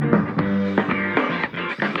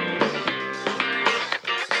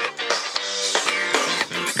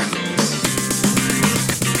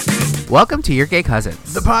Welcome to Your Gay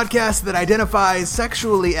Cousins. The podcast that identifies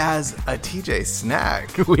sexually as a TJ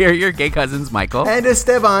snack. We are your gay cousins, Michael. And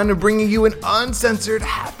Esteban, bringing you an uncensored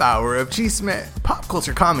half hour of chisme, pop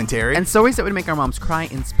culture commentary, and stories that would make our moms cry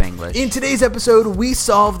in Spanglish. In today's episode, we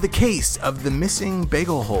solve the case of the missing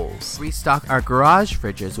bagel holes. Restock our garage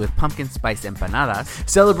fridges with pumpkin spice empanadas.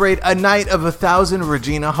 Celebrate a night of 1,000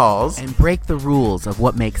 Regina Halls. And break the rules of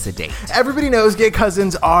what makes a date. Everybody knows gay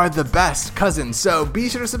cousins are the best cousins, so be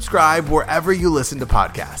sure to subscribe wherever you listen to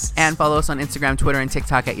podcasts. And follow us on Instagram, Twitter, and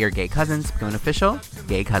TikTok at Your Gay Cousins. Become an official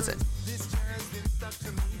gay cousin.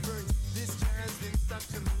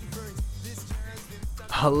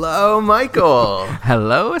 Hello, Michael.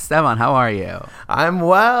 Hello, Esteban. How are you? I'm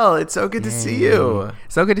well. It's so good to see you.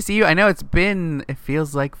 So good to see you. I know it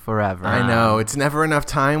feels like forever. I know. It's never enough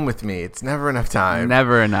time with me. It's never enough time.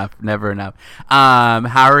 Never enough. How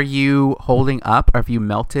are you holding up? Have you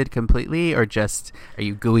melted completely, or just are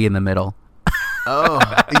you gooey in the middle? Oh,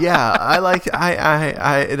 yeah.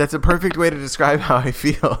 I that's a perfect way to describe how I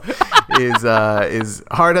feel. Is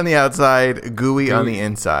hard on the outside, gooey on the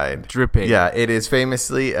inside. Dripping. Yeah, it is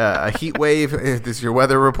famously a heat wave. This is your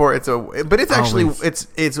weather report. But it's actually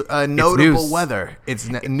it's a notable weather. It's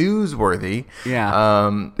newsworthy.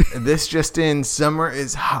 Yeah. This just in, summer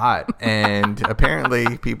is hot, and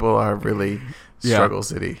apparently people are really struggle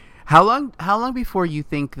city. How long before you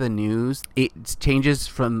think the news it changes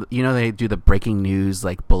from, they do the breaking news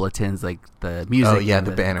like bulletins, like the music,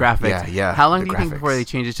 the banner, graphics. Yeah. How long do you think before they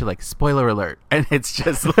change it to like spoiler alert, and it's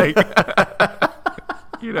just like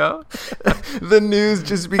the news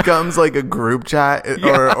just becomes like a group chat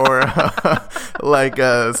or like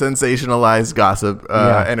a sensationalized gossip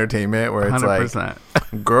entertainment where it's 100%.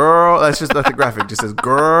 Like, girl, that's the graphic just says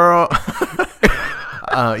girl.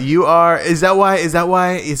 You are. Is that why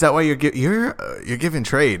you're giving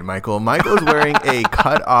trade, Michael? Michael's wearing a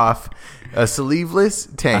cut off, a sleeveless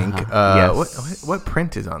tank. Yes. What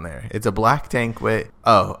print is on there? It's a black tank with.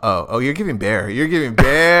 Oh! You're giving bear.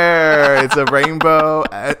 It's a rainbow.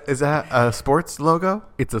 Is that a sports logo?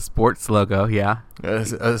 It's a sports logo. Yeah.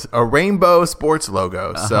 A rainbow sports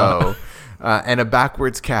logo. So. And a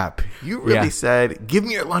backwards cap. You really said, "Give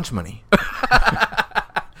me your lunch money."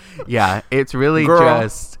 Yeah, it's really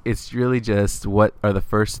just what are the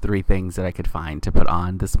first three things that I could find to put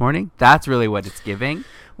on this morning. That's really what it's giving.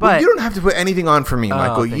 But you don't have to put anything on for me,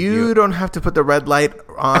 Michael. You don't have to put the red light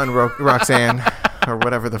on, Roxanne, or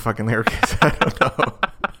whatever the fucking lyric is. I don't know.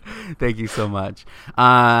 Thank you so much.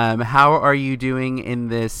 How are you doing in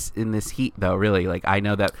this heat, though? Really, like, I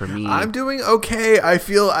know that for me, I'm doing okay. I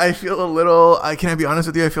feel a little. Can I be honest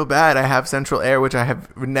with you? I feel bad. I have central air, which I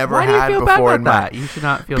have never had before. Bad about that? You should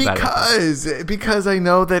not feel bad about that. Because I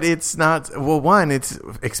know that it's not. Well, one, it's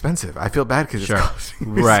expensive. I feel bad because it's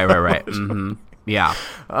costing me right. So Yeah.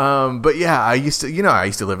 But yeah, I used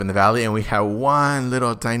to live in the valley, and we had one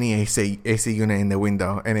little tiny AC unit in the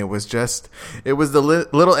window, and it was the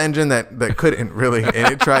little engine that couldn't really,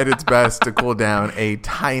 and it tried its best to cool down a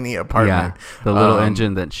tiny apartment. Yeah, the little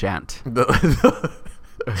engine that shan't.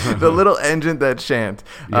 The little engine that shan't.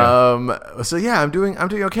 Yeah. So yeah, I'm doing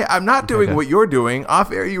okay. I'm not doing what you're doing.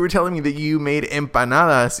 Off air, you were telling me that you made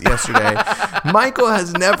empanadas yesterday. Michael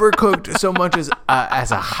has never cooked so much as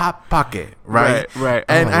a hot pocket, right? Right.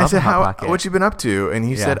 And I said, what you been up to? And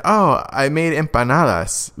he said, I made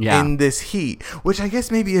empanadas in this heat, which I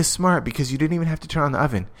guess maybe is smart because you didn't even have to turn on the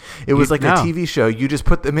oven. It was like a TV show. You just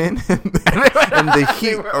put them in, and the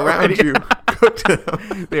heat around you cooked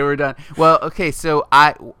them. They were done. Well, okay, so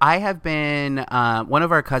I have been one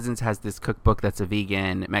of our cousins has this cookbook that's a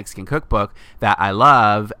vegan Mexican cookbook that I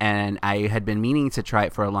love, and I had been meaning to try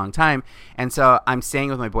it for a long time. And so I'm staying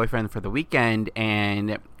with my boyfriend for the weekend,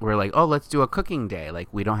 and we're like, oh, let's do a cooking day. Like,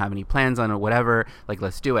 we don't have any plans on it, whatever. Like,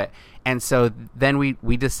 let's do it. And so then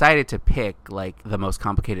we decided to pick like the most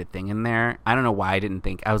complicated thing in there. I don't know why I didn't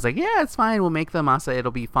think. I was like, yeah, it's fine. We'll make the masa. It'll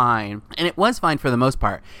be fine. And it was fine for the most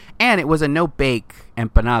part. And it was a no-bake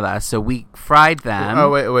empanada. So we fried them. Oh,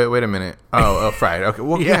 wait a minute. Oh, fried. Okay.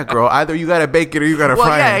 Well, yeah, girl. Either you got to bake it or you got to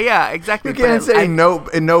fry it. Yeah, exactly. You can't say no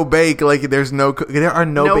bake. Like there are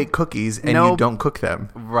no bake cookies and you don't cook them.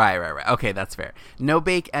 Right. Okay, that's fair. No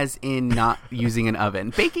bake as in not using an oven.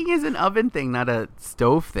 Baking is an oven thing, not a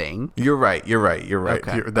stove thing. You're right.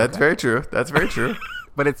 Okay. That's very true.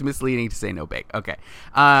 But it's misleading to say no bake. Okay.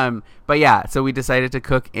 But yeah, so we decided to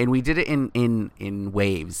cook, and we did it in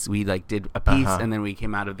waves. We like did a piece, and then we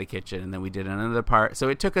came out of the kitchen, and then we did another part. So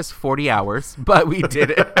it took us 40 hours, but we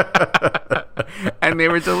did it. And they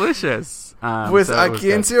were delicious. Pues so a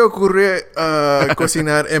quién se ocurre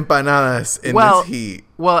cocinar empanadas in this heat?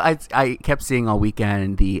 Well, I kept seeing all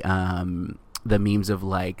weekend the memes of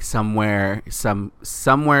like somewhere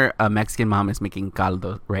a Mexican mom is making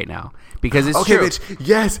caldo right now, because it's true. Bitch,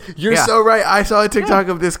 yes, you're so right. I saw a TikTok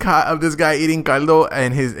of this guy eating caldo,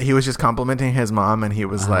 and he was just complimenting his mom, and he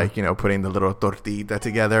was like, you know, putting the little tortita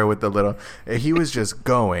together with the little. He was just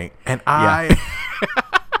going, and I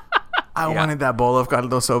wanted that bowl of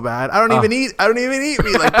caldo so bad. I don't even eat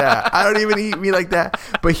meat like that. I don't even eat meat like that.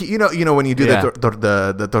 But you know when you do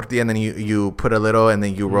the tortilla, and then you put a little, and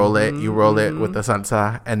then you roll it with the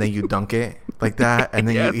salsa, and then you dunk it like that, and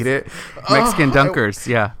then you eat it. Mexican dunkers,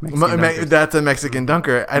 dunkers. That's a Mexican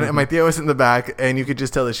dunker. And my tía was in the back, and you could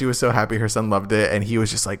just tell that she was so happy her son loved it, and he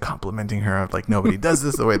was just like complimenting her of like, nobody does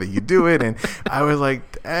this the way that you do it, and I was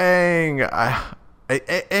like, dang.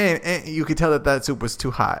 And you could tell that soup was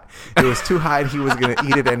too hot. It was too hot. He was gonna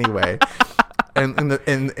eat it anyway. And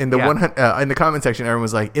in the comment section, everyone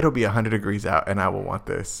was like, "It'll be 100 degrees out, and I will want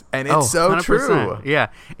this." And it's so 100%. True. Yeah.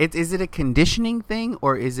 Is it a conditioning thing,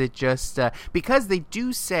 or is it just because they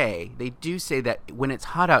do say that when it's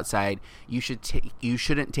hot outside, you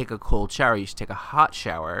shouldn't take a cold shower. You should take a hot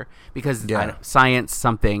shower because science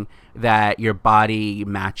something that your body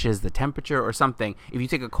matches the temperature or something. If you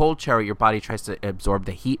take a cold shower, your body tries to absorb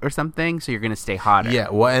the heat or something, so you're going to stay hotter. Yeah,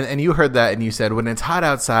 well, and you heard that, and you said when it's hot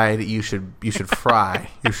outside, you should fry.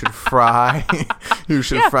 You should fry. You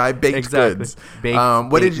should fry baked goods.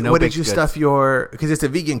 What did you stuff your? Because it's a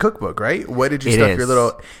vegan cookbook, right? What did you stuff your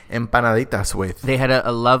little empanaditas with? They had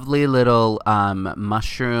a lovely little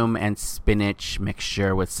mushroom and spinach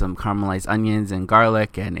mixture with some caramelized onions and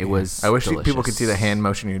garlic, and it was. I wish delicious. People could see the hand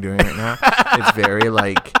motion you're doing right now. It's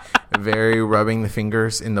very rubbing the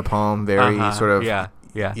fingers in the palm, very sort of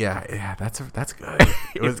that's good.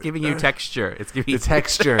 It's giving you texture. It's giving you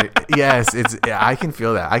texture. Yes, I can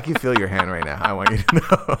feel that. I can feel your hand right now. I want you to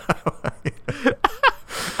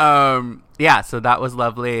know. So that was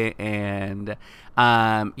lovely, and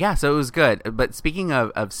so it was good. But speaking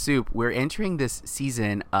of soup, we're entering this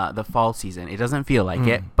season, the fall season. It doesn't feel like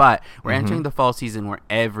it, but we're entering the fall season where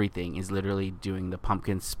everything is literally doing the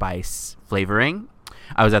pumpkin spice flavoring.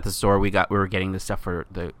 I was at the store. We were getting the stuff for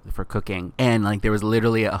cooking, and like there was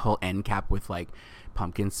literally a whole end cap with like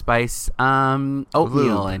pumpkin spice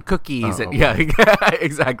oatmeal and cookies. Yeah,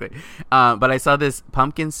 exactly. But I saw this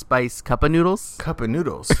pumpkin spice cup of noodles.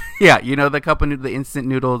 Yeah, you know the cup of noodle, the instant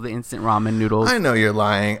noodle, the instant ramen noodles. I know you're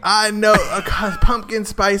lying. I know a pumpkin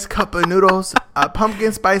spice cup of noodles, a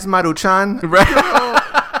pumpkin spice Maruchan. Right.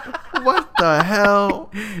 What the hell?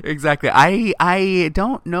 Exactly. I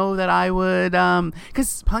don't know that I would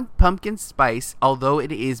because pumpkin spice, although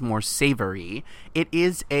it is more savory, it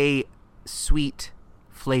is a sweet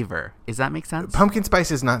flavor. Does that make sense? Pumpkin spice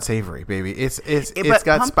is not savory, baby. It's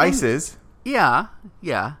got spices. Yeah.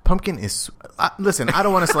 Pumpkin is. Listen, I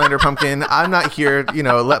don't want to slander pumpkin. I'm not here.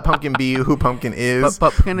 Let pumpkin be who pumpkin is.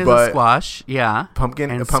 But pumpkin is a squash. Yeah.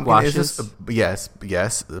 Pumpkin is yes.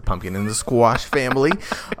 The pumpkin in the squash family.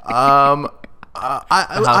 I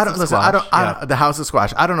don't listen. I don't. The house of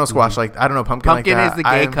squash. I don't know squash I don't know pumpkin. Pumpkin like that. Is the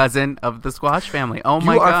gay cousin of the squash family. Oh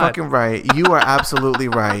my god! You are fucking right. You are absolutely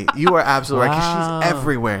right. You are absolutely right. Because she's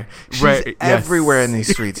everywhere. She's everywhere in these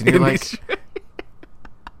streets, and you're like,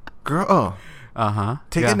 girl.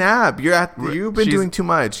 Take a nap. You've been doing too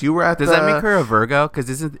much. You were at. Does that make her a Virgo? Because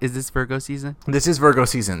is this Virgo season? This is Virgo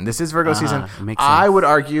season. Makes sense. I would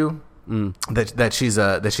argue that she's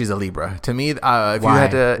a Libra. To me, if you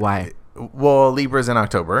had to, why? Well, Libra's in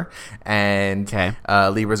October, and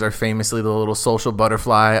Libras are famously the little social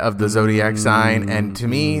butterfly of the zodiac sign. And to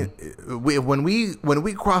me, when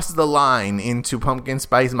we cross the line into pumpkin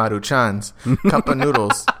spice Maruchans, cup of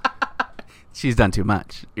noodles. She's done too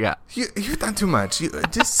much. Yeah. You've done too much.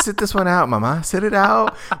 Just sit this one out, mama. Sit it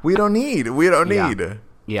out. We don't need.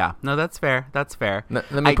 Yeah. No, that's fair.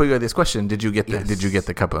 Let me put you this question. Did you get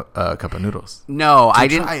the cup of noodles? No, I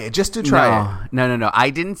didn't. Try it, just to try it. No. I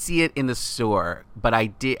didn't see it in the store, but I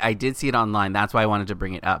did see it online. That's why I wanted to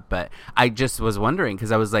bring it up. But I just was wondering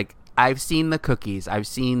because I was like, I've seen the cookies. I've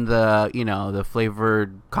seen the, the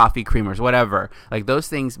flavored coffee creamers, whatever. Like those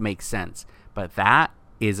things make sense. But that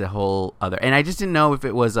is a whole other, and I just didn't know if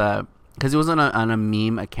it was because it was on a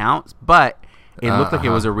meme account, but it looked like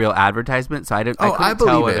it was a real advertisement, so I couldn't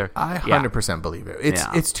tell whether. I 100% believe it. It's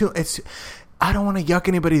I don't want to yuck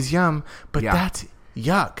anybody's yum, but that's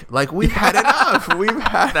yuck. Like we've had enough.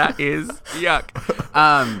 That is yuck.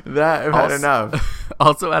 I've had enough.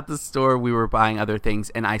 Also at the store we were buying other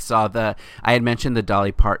things, and I had mentioned the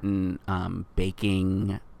Dolly Parton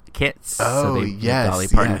baking kits. Dolly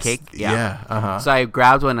Parton cake. Yeah. So I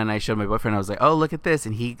grabbed one and I showed my boyfriend. I was like, "Oh, look at this!"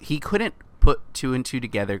 And he couldn't put two and two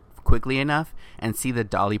together quickly enough and see the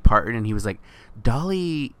Dolly Parton, and he was like,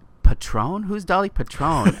 "Dolly Patron? Who's Dolly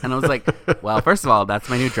Patron? And I was like, well, first of all, that's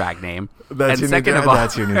my new drag name. That's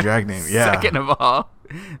your new drag name. Yeah. Second of all,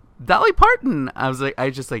 Dolly Parton. I was like,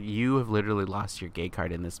 you have literally lost your gay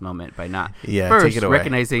card in this moment by not first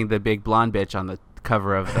recognizing the big blonde bitch on the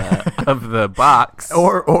cover of the of the box,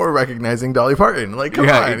 or recognizing Dolly Parton. Like, come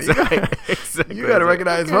on, exactly. You got to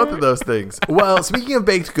recognize both of those things. Well, speaking of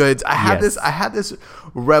baked goods, I had this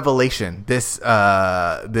revelation, this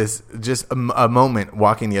just a moment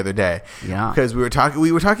walking the other day. Yeah, because we were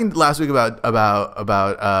talking last week about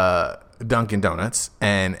Dunkin' Donuts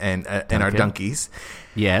and our Dunkies.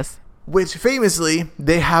 Yes. Which famously,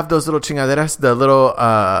 they have those little chingaderas, the little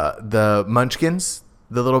the munchkins,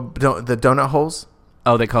 the donut holes.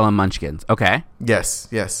 Oh, they call them munchkins. Okay. Yes.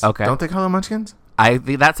 Okay. Don't they call them munchkins?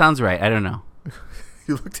 That sounds right. I don't know.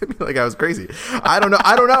 You looked at me like I was crazy. I don't know.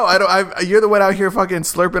 You're the one out here fucking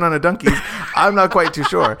slurping on a Dunkies. I'm not quite too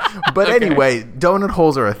sure. But okay. Anyway, donut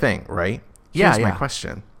holes are a thing, right? Here's my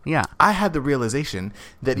question. Yeah. I had the realization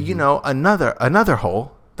that another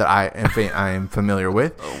hole that I am familiar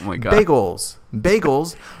with. Oh my God.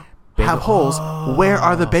 Bagels have holes. Where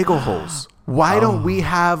are the bagel holes? Why don't we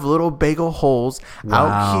have little bagel holes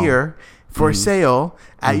out here for sale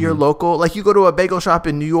at your local? Like, you go to a bagel shop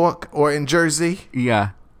in New York or in Jersey. Yeah.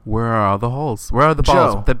 Where are all the holes? Where are the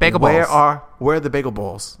balls? Joe, the bagel balls. Where are the bagel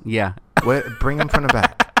balls? Yeah. Bring them from the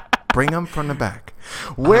back. Bring them from the back.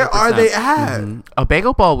 Where 100%. Are they at? Mm-hmm. A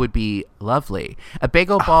bagel ball would be lovely. A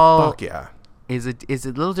bagel ball fuck yeah. is a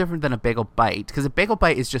little different than a bagel bite, because a bagel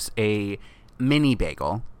bite is just a mini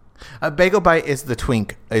bagel. A bagel bite is the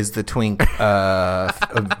twink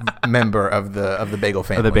member of the bagel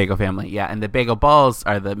family. Of the bagel family, yeah. And the bagel balls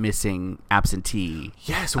are the missing absentee.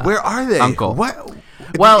 Yes, where are they? Uncle. What?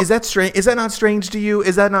 Well, is that strange? Is that not strange to you?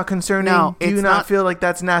 Is that not concerning? No, do you not feel like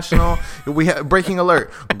that's national? We have breaking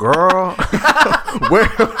alert, girl.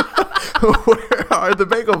 where are the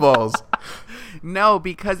bagel balls? No,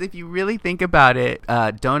 because if you really think about it,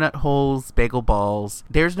 donut holes, bagel balls,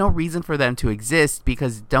 there's no reason for them to exist,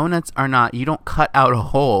 because donuts are not, you don't cut out a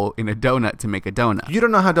hole in a donut to make a donut. You don't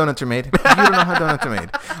know how donuts are made.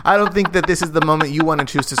 I don't think that this is the moment you want to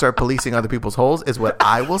choose to start policing other people's holes, is what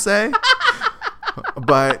I will say.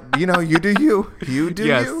 But, you do you. You do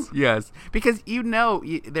you. Yes. Because,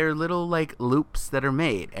 they're little, like, loops that are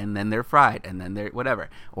made, and then they're fried, and then they're whatever,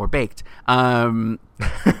 or baked. And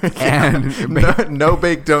no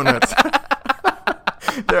baked donuts.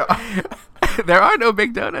 There are no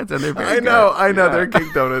baked donuts, and they're very good. I know. They're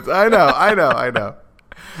cake donuts. I know.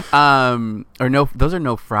 Those are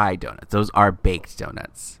no fried donuts. Those are baked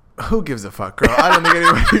donuts. Who gives a fuck, girl? I don't think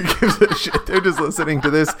anybody gives a shit. They're just listening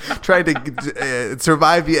to this, trying to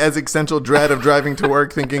survive the existential dread of driving to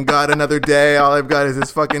work, thinking, God, another day. All I've got is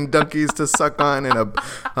this fucking Dunkies to suck on and a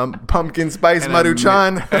pumpkin spice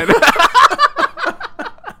Maruchan.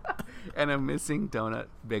 And a missing donut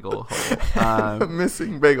bagel hole.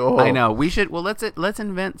 Missing bagel hole. I know. We should. Well, let's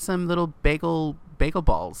invent some little bagel bagel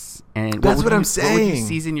balls. And that's what I'm saying. What would you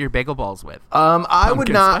season your bagel balls with? I would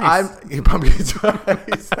not. Pumpkin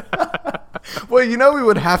spice. Well, we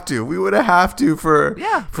would have to. We would have to for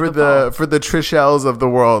the Trishelles of the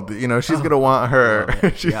world. She's gonna want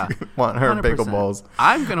her. She's gonna want her 100%. Bagel balls.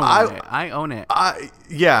 I'm gonna want it. I own it. I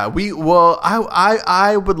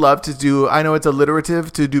would love to do. I know it's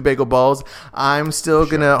alliterative to do bagel balls. I'm still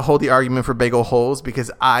gonna hold the argument for bagel holes,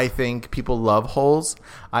 because I think people love holes.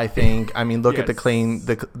 Look at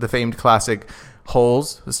the famed classic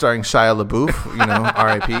Holes, starring Shia LaBeouf.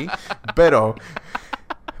 R.I.P. Pero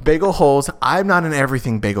bagel holes. I'm not an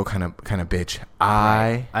everything bagel kind of bitch.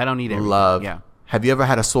 I don't need everything. Love. Yeah. Have you ever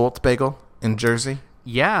had a salt bagel in Jersey?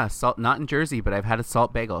 Yeah, salt. Not in Jersey, but I've had a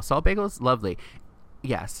salt bagel. Salt bagel is lovely.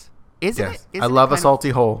 Yes. I love a salty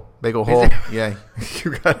hole. Bagel hole. Yeah.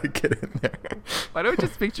 You gotta get in there. Why don't I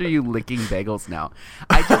just picture you licking bagels now?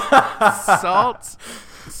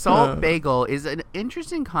 Salt bagel is an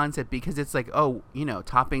interesting concept, because it's like,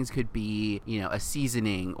 toppings could be, a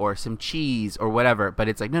seasoning or some cheese or whatever, but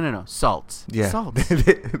it's like, no, salt. Yeah. Salt.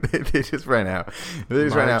 They just ran out.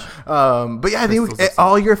 But yeah, I think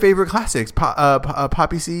all your favorite classics,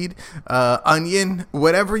 poppy seed, onion,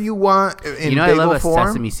 whatever you want in bagel I love form. A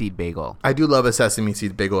sesame seed bagel. I do love a sesame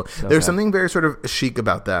seed bagel. So there's something very sort of chic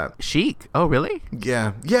about that. Chic? Oh, really?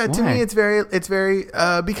 Yeah. Yeah. Why? To me, it's very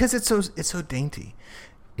because it's so dainty.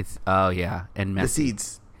 It's and messy. The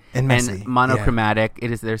seeds and messy and monochromatic.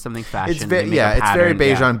 Yeah. There's something fashion. It's very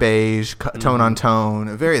beige on beige, tone on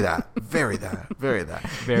tone. Very that.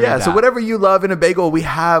 So whatever you love in a bagel, we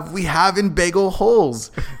have in bagel holes.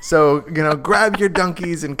 So grab your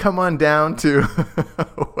Dunkies and come on down to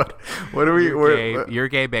What are we? You're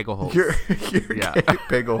gay bagel holes. You're gay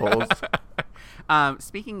bagel holes.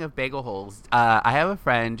 Speaking of bagel holes, I have a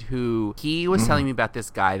friend who he was telling me about this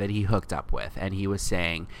guy that he hooked up with, and he was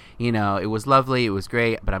saying, you know, it was lovely, it was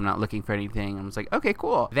great, but I'm not looking for anything. I was like, okay,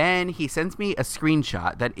 cool. Then he sends me a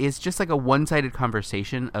screenshot that is just like a one-sided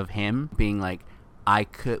conversation of him being like,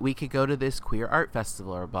 we could go to this queer art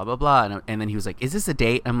festival or blah blah blah, and then he was like, is this a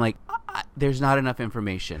date? I'm like, there's not enough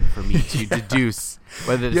information for me to deduce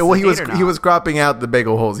whether this is a date or not. He was cropping out the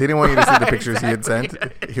bagel holes. He didn't want you to see the pictures he had sent.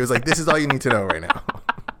 He was like, this is all you need to know right now.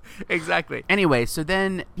 Exactly. Anyway, so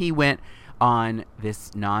then he went on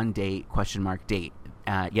this non-date date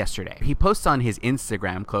yesterday. He posts on his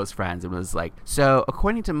Instagram close friends and was like, so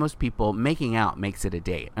according to most people, making out makes it a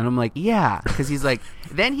date. And I'm like, yeah, because he's like,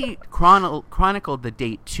 then he chronicled the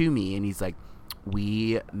date to me, and he's like,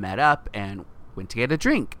 we met up and went to get a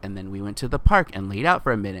drink, and then we went to the park and laid out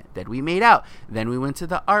for a minute, then we made out, then we went to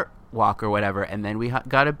the art walk or whatever, and then we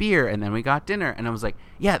got a beer, and then we got dinner. And I was like,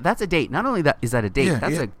 yeah, that's a date. Not only that is that a date,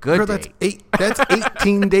 that's a good date. That's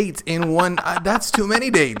 18 dates in one. That's too many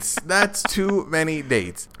dates.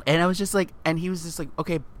 And I was just like, and he was just like,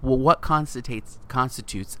 okay, well, what constitutes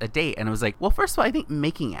a date? And I was like, well, first of all, I think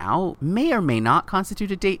making out may or may not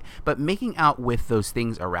constitute a date, but making out with those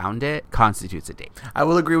things around it constitutes a date. I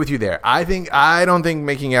will agree with you there. I don't think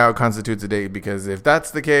making out constitutes a date, because if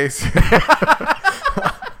that's the case,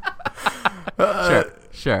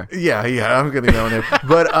 Sure. Yeah, I'm getting that one there.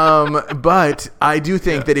 But I do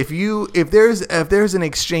think that if there's an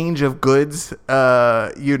exchange of goods,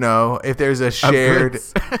 if there's a shared,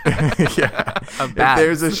 of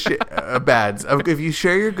bads. If there's bads, if you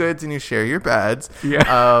share your goods and you share your bads,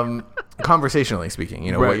 conversationally speaking,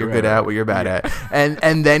 what you're good at, what you're bad at,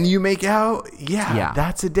 and then you make out,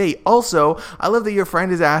 that's a date. Also, I love that your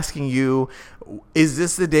friend is asking you, is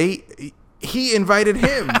this the date? He invited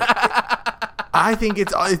him. I think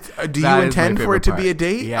it's do you intend for it to be a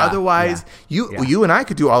date? Yeah, otherwise, you and I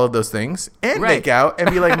could do all of those things and make out and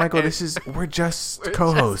be like, Michael, we're just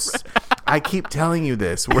co-hosts. I keep telling you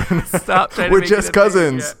this. We're just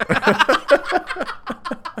cousins.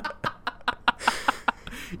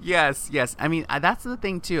 Yes. I mean, that's the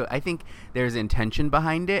thing too. I think there's intention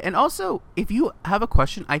behind it, and also, if you have a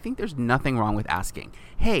question, I think there's nothing wrong with asking,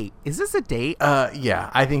 "Hey, is this a date?"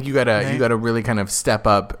 I think you gotta really kind of step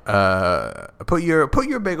up. Put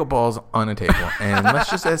your bagel balls on a table, and let's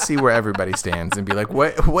just see where everybody stands, and be like,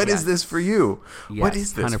 "What is this for you? Yes, what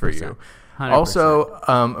is this 100%. for you?" 100%.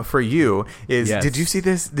 Also, for you is did you see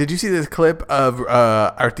this? Did you see this clip of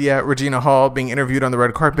Arthea Regina Hall being interviewed on the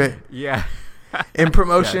red carpet? Yeah. In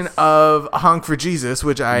promotion of Honk for Jesus,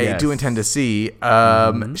 which I do intend to see,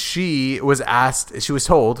 she was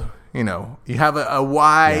told, you have a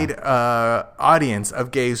wide audience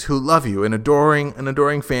of gays who love you, an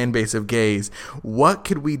adoring fan base of gays. What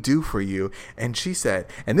could we do for you? And she said,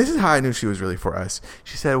 and this is how I knew she was really for us.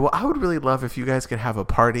 She said, well, I would really love if you guys could have a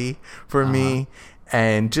party for me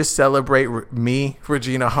and just celebrate me,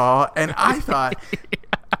 Regina Hall. And I thought,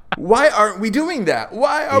 why aren't we doing that?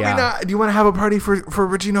 Why are we not? Do you want to have a party for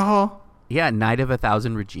Regina Hall? Yeah, Night of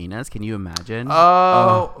 1,000 Reginas. Can you imagine?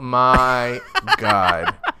 Oh my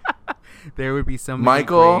God. There would be so many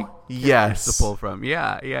Michael, yes. to pull from.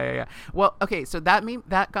 Yeah. Well, okay, so that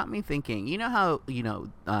got me thinking. You know how,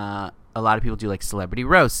 a lot of people do like celebrity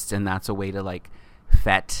roasts, and that's a way to like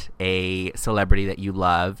fet a celebrity that you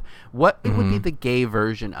love. What it would be the gay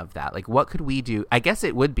version of that? Like, what could we do? I guess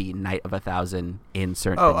it would be Night of 1,000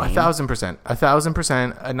 insert. 1,000%.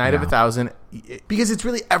 1,000%. A Night of 1,000, because it's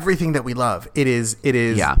really everything that we love. It is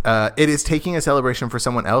taking a celebration for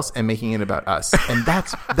someone else and making it about us, and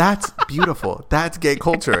that's beautiful. That's gay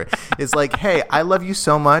culture. It's like, hey, I love you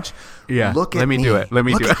so much. Yeah, let me do it. Let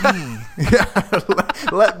me do it.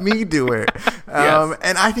 Let me do it.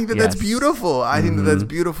 And I think that's beautiful. I think that's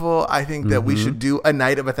beautiful. I think that we should do a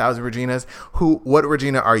Night of 1,000 Reginas. What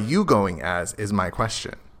Regina are you going as is my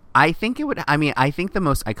question. I think it would. I mean, I think the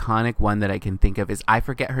most iconic one that I can think of is, I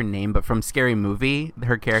forget her name, but from Scary Movie,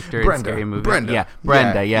 her character in Scary Movie. Brenda. Yeah,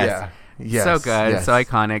 Brenda. Yes. Yeah. Yes. So good. Yes. So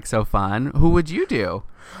iconic. So fun. Who would you do?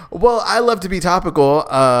 Well, I love to be topical,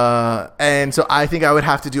 and so I think I would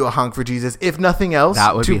have to do a Honk for Jesus, if nothing else,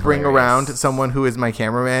 to bring around someone who is my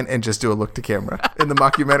cameraman and just do a look to camera in the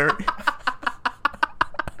mockumentary.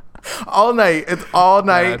 All night. It's all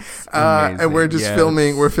night, and we're just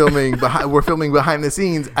filming. We're filming behind the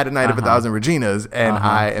scenes at a Night of 1,000 Reginas, and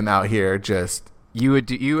I am out here just. You would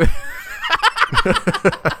do.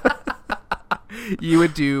 You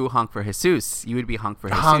would do Honk for Jesus. You would be Honk for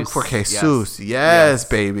Jesus. Honk for Jesus. Yes,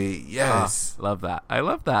 baby. Yes. Love that. I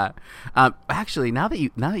love that. Actually, now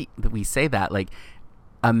that we say that, like,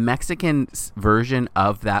 a Mexican version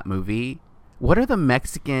of that movie. What are the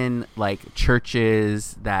Mexican like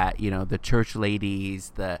churches that, you know, the church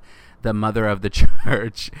ladies, the mother of the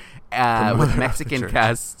church, with Mexican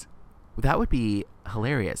cast? That would be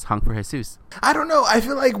hilarious. Honk for Jesus. I don't know. I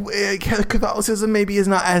feel like Catholicism maybe is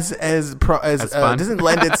not as doesn't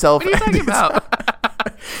lend itself. What are you talking about?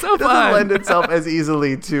 So it doesn't lend itself as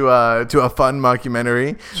easily to a fun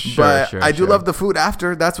mockumentary. But I do love the food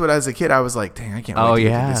after. That's what, as a kid, I was like, dang, I can't wait to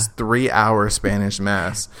get this 3-hour Spanish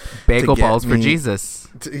mass. Bagel balls for Jesus.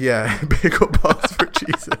 Bagel balls for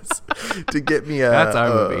Jesus. To get me that's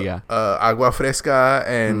our movie, agua fresca,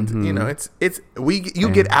 and you know, you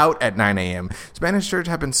get out at 9 a.m. Spanish church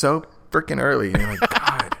happens so freaking early, and you're like,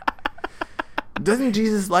 God. Doesn't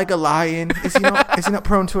Jesus like a lion? Is he not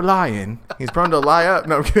prone to a lion? He's prone to lie up.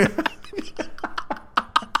 No, I'm kidding.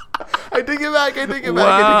 I take it back. I take it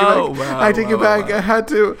back. I had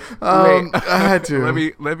to. I had to.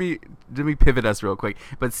 Let me pivot us real quick.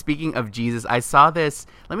 But speaking of Jesus, I saw this.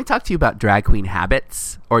 Let me talk to you about drag queen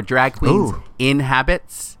habits, or drag queens in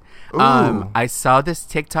habits. I saw this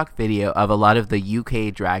TikTok video of a lot of the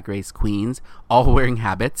UK drag race queens all wearing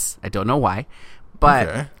habits. I don't know why.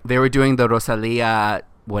 But they were doing the Rosalia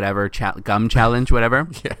whatever gum challenge, whatever.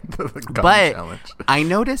 The gum challenge. I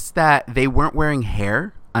noticed that they weren't wearing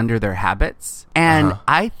hair under their habits, and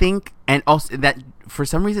I think, and also that for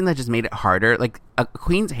some reason that just made it harder. Like a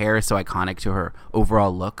queen's hair is so iconic to her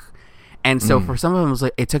overall look, and so for some of them, it was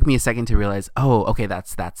like, it took me a second to realize, oh, okay,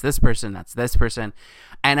 that's this person,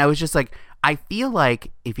 and I was just like, I feel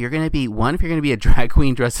like if you're gonna be a drag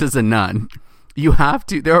queen dressed as a nun. You have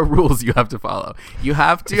to. There are rules you have to follow. You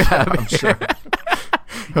have to have. I'm sure.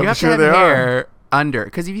 You have to have hair under.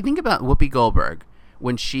 Because if you think about Whoopi Goldberg,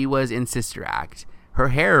 when she was in Sister Act, her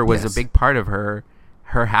hair was a big part of her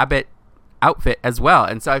habit outfit as well.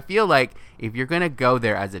 And so I feel like if you're gonna go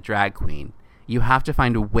there as a drag queen, you have to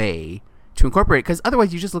find a way to incorporate. Because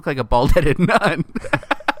otherwise, you just look like a bald-headed nun.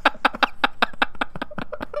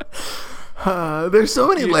 There's so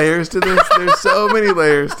many layers to this.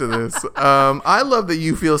 I love that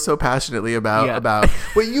you feel so passionately about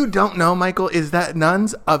what you don't know, Michael, is that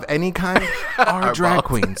nuns of any kind are drag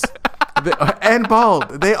queens. And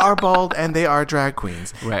bald. They are bald and they are drag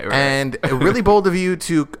queens. Right. And really bold of you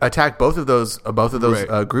to attack both of those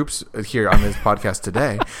groups here on this podcast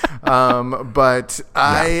today. But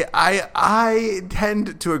I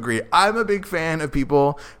tend to agree. I'm a big fan of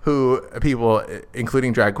people,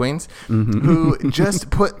 including drag queens, who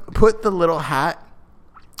just put the little hat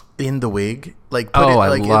in the wig, like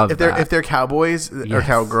put if they're cowboys or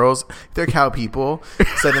cowgirls, if they're cow people,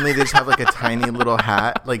 suddenly they just have like a tiny little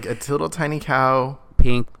hat, like a little tiny cow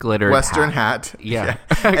pink glittered Western hat. Yeah.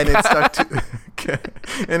 And it's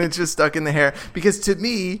and it's just stuck in the hair, because to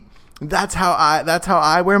me that's how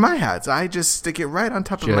I wear my hats. I just stick it right on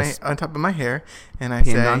top of my hair, and I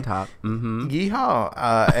say on top. Yeehaw,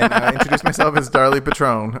 and I introduce myself as Darlie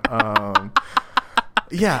Patron.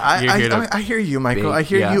 I hear you, Michael. I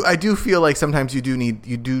hear you. I do feel like sometimes you do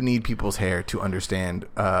need people's hair to understand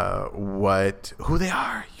who they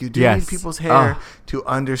are. You do need people's hair to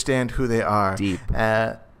understand who they are. Deep.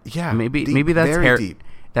 Maybe that's very hair. Deep.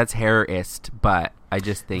 That's hairist, but I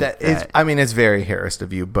just think it's very hairist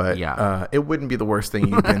of you, but it wouldn't be the worst thing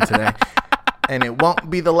you've been today. And it won't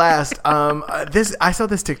be the last. I saw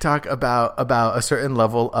this TikTok about a certain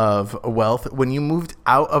level of wealth when you moved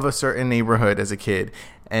out of a certain neighborhood as a kid,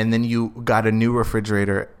 and then you got a new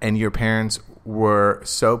refrigerator, and your parents were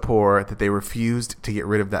so poor that they refused to get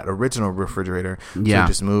rid of that original refrigerator. Yeah. So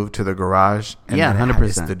just moved to the garage. And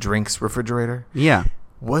 100%. The drinks refrigerator. Yeah.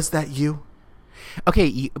 Was that you?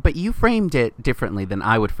 Okay, but you framed it differently than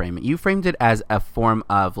I would frame it. You framed it as a form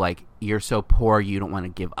of like, you're so poor you don't want to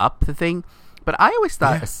give up the thing. But I always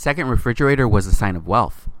thought a second refrigerator was a sign of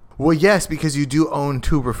wealth. Well, yes, because you do own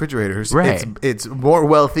 2 refrigerators. Right. It's more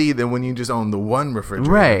wealthy than when you just own the one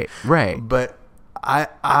refrigerator. Right. But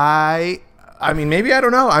I mean, maybe I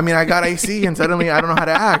don't know. I mean, I got AC and suddenly I don't know how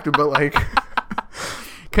to act. But like,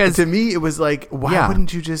 because to me, it was like, why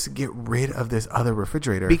wouldn't you just get rid of this other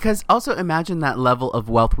refrigerator? Because also imagine that level of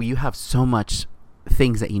wealth where you have so much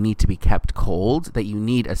things that you need to be kept cold that you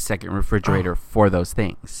need a second refrigerator for those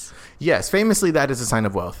things. Yes, famously that is a sign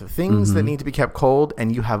of wealth. Things that need to be kept cold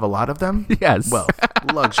and you have a lot of them. Yes. Wealth,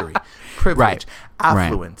 luxury, privilege,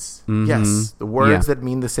 affluence. Right. Yes, the words that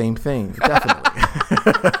mean the same thing. Definitely.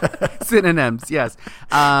 Synonyms, yes.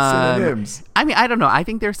 Synonyms. I mean, I don't know. I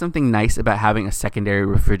think there's something nice about having a secondary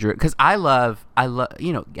refrigerator, because I love,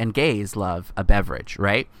 and gays love a beverage,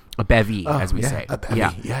 right? A bevy, as we say. A bevy.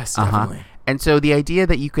 Yes, definitely. And so the idea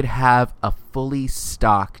that you could have a fully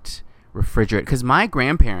stocked refrigerator, because my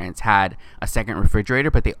grandparents had a second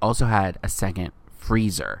refrigerator, but they also had a second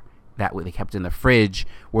freezer that they kept in the fridge,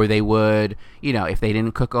 where they would, if they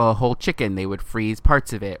didn't cook a whole chicken, they would freeze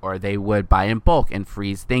parts of it, or they would buy in bulk and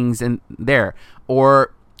freeze things in there.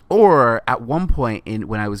 Or at one point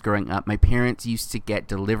when I was growing up, my parents used to get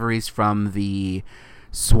deliveries from the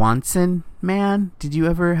Swanson man. Did you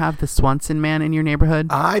ever have the Swanson man in your neighborhood?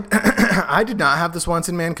 I did not have the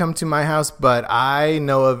Swanson man come to my house, but I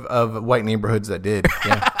know of white neighborhoods that did.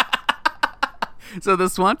 Yeah. So the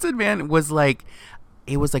Swanson man was like,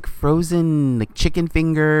 it was like frozen like chicken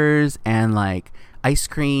fingers and like ice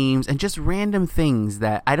creams and just random things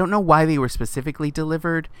that I don't know why they were specifically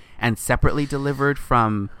delivered and separately delivered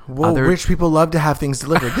from other... Rich people love to have things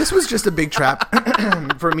delivered. This was just a big trap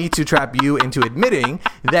for me to trap you into admitting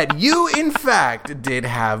that you, in fact, did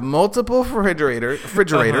have multiple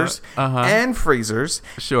refrigerators and freezers.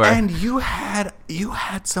 Sure. And you had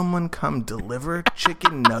someone come deliver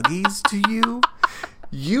chicken nuggies to you.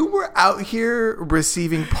 You were out here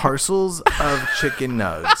receiving parcels of chicken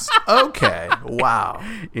nugs. Okay. Wow.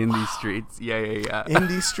 In these streets. Yeah. In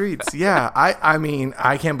these streets. Yeah. I mean,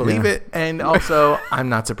 I can't believe it. And also, I'm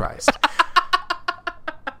not surprised.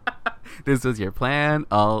 This was your plan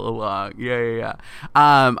all along. Yeah.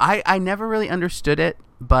 I never really understood it,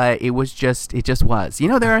 but it just was.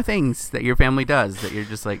 There are things that your family does that you're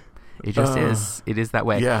just like, it is that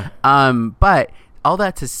way. Yeah. But all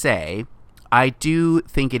that to say, I do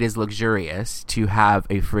think it is luxurious to have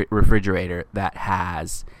a refrigerator that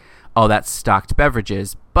has all that stocked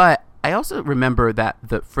beverages. But I also remember that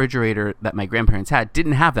the refrigerator that my grandparents had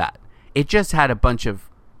didn't have that. It just had a bunch of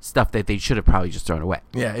stuff that they should have probably just thrown away.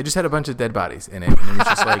 Yeah, it just had a bunch of dead bodies in it. And it was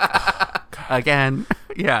just like, oh, again.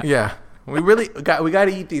 Yeah. Yeah. We got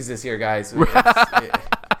to eat these this year, guys.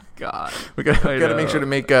 God, we got to make sure to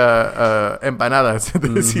make empanadas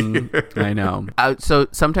this year. I know. So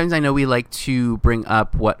sometimes I know we like to bring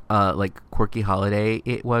up what like quirky holiday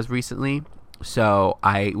it was recently. So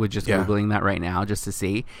I was just Googling that right now just to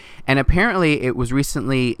see. And apparently it was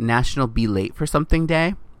recently National Be Late for Something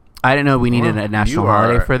Day. I didn't know we needed a national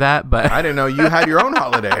holiday for that, but I didn't know you had your own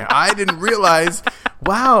holiday. I didn't realize.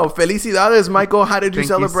 Wow, felicidades, Michael. How did you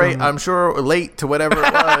celebrate? I'm sure late to whatever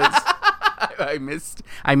it was.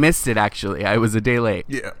 I missed it, actually. I was a day late.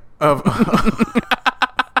 Yeah.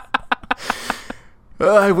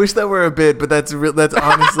 I wish that were a bit, but that's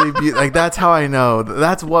honestly like that's how I know.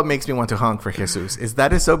 That's what makes me want to honk for Jesus. Is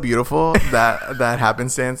so beautiful that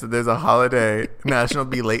happenstance that there's a holiday, National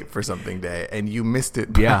Be Late for Something Day, and you missed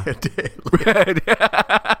it by a day late.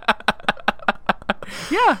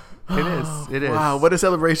 Yeah. It is. Wow, what a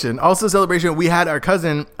celebration. Also celebration, we had our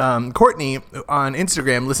cousin Courtney on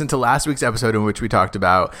Instagram listen to last week's episode in which we talked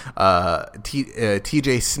about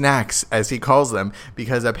TJ Snacks, as he calls them,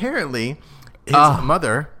 because apparently his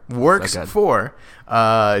mother works for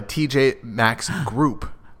TJ Maxx Group.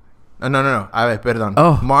 No. Perdón.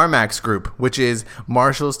 Marmax Group, which is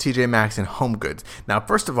Marshalls, TJ Maxx, and Home Goods. Now,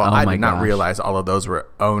 first of all, I did not realize all of those were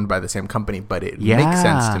owned by the same company, but it makes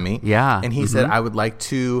sense to me. Yeah. And he said, I would like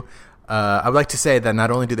to say that not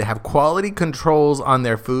only do they have quality controls on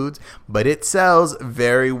their foods, but it sells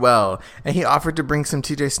very well. And he offered to bring some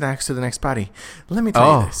TJ Snacks to the next party. Let me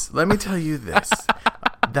tell you this.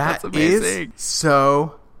 That is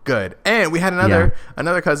so good. And we had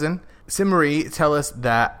another cousin, Simmery, tell us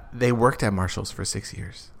that they worked at Marshalls for 6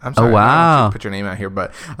 years. I'm sorry. Oh, wow. I don't want to put your name out here,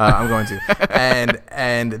 but I'm going to.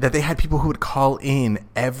 And that they had people who would call in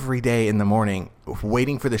every day in the morning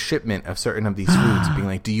waiting for the shipment of certain of these foods, being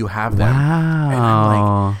like, do you have them?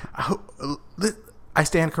 Wow. And I'm like, I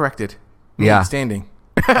stand corrected. Standing.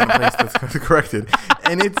 Place that's corrected.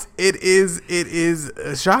 And it is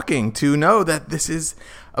shocking to know that this is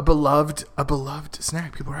a beloved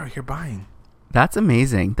snack people are out here buying. That's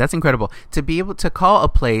amazing. That's incredible. To be able to call a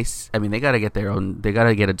place, I mean, they got to get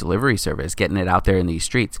a delivery service, getting it out there in these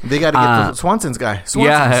streets. They got to get the Swanson's guy.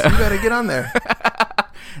 Yeah. You got to get on there.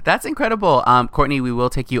 That's incredible. Courtney, we will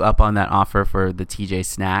take you up on that offer for the TJ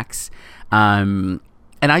Snacks. And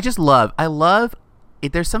I love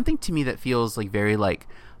it. There's something to me that feels like very like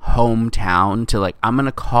hometown to like, I'm going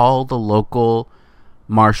to call the local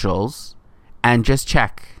Marshalls and just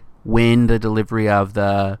check when the delivery of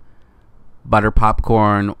the butter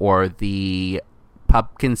popcorn or the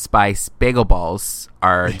pumpkin spice bagel balls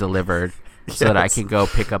are delivered so that I can go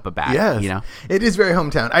pick up a bag. Yes. It is very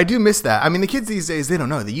hometown. I do miss that. I mean, the kids these days, they don't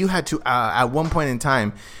know that you had to, at one point in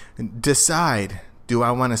time, decide, do I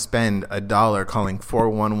want to spend $1 calling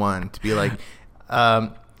 411 to be like,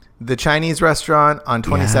 the Chinese restaurant on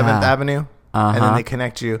 27th Avenue? And then they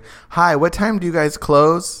connect you. Hi, what time do you guys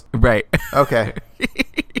close? Right. Okay.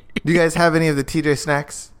 Do you guys have any of the TJ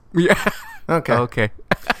snacks? Yeah. Okay.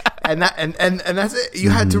 And that's it.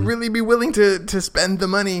 You had to really be willing to spend the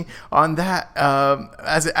money on that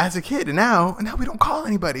as a kid. And now we don't call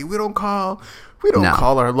anybody. We don't call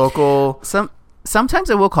our local. Sometimes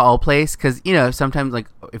I will call a place because, sometimes like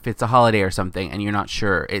if it's a holiday or something and you're not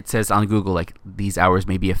sure, it says on Google like these hours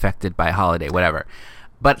may be affected by a holiday, whatever.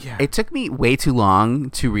 But It took me way too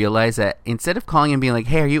long to realize that instead of calling and being like,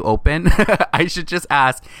 hey, are you open? I should just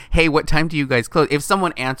ask, hey, what time do you guys close? If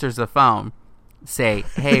someone answers the phone, say,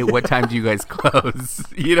 hey, what time do you guys close?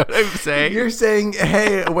 You know what I'm saying? You're saying,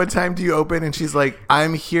 hey, what time do you open? And she's like,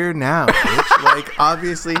 I'm here now, bitch. Like,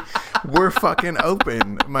 obviously, we're fucking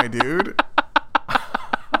open, my dude.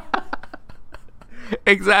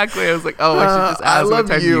 Exactly. I was like, oh, I should just ask. I love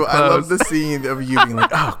you. I love the scene of you being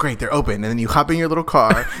like, oh, great, they're open. And then you hop in your little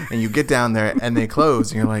car and you get down there and they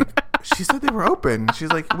close. And you're like, she said they were open.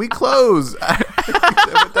 She's like, we close.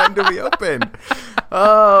 What time do we open?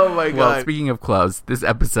 Oh, my God. Well, speaking of close, this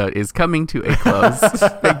episode is coming to a close.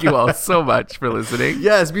 Thank you all so much for listening.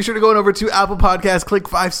 Yes, be sure to go on over to Apple Podcasts, click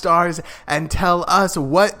 5 stars, and tell us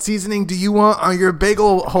what seasoning do you want on your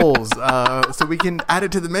bagel holes so we can add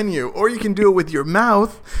it to the menu. Or you can do it with your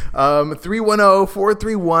mouth.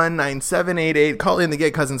 310-431-9788. Call in the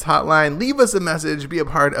Gay Cousins hotline. Leave us a message. Be a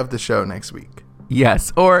part of the show next week.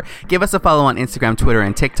 Yes, or give us a follow on Instagram, Twitter,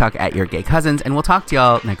 and TikTok at Your Gay Cousins, and we'll talk to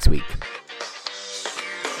y'all next week.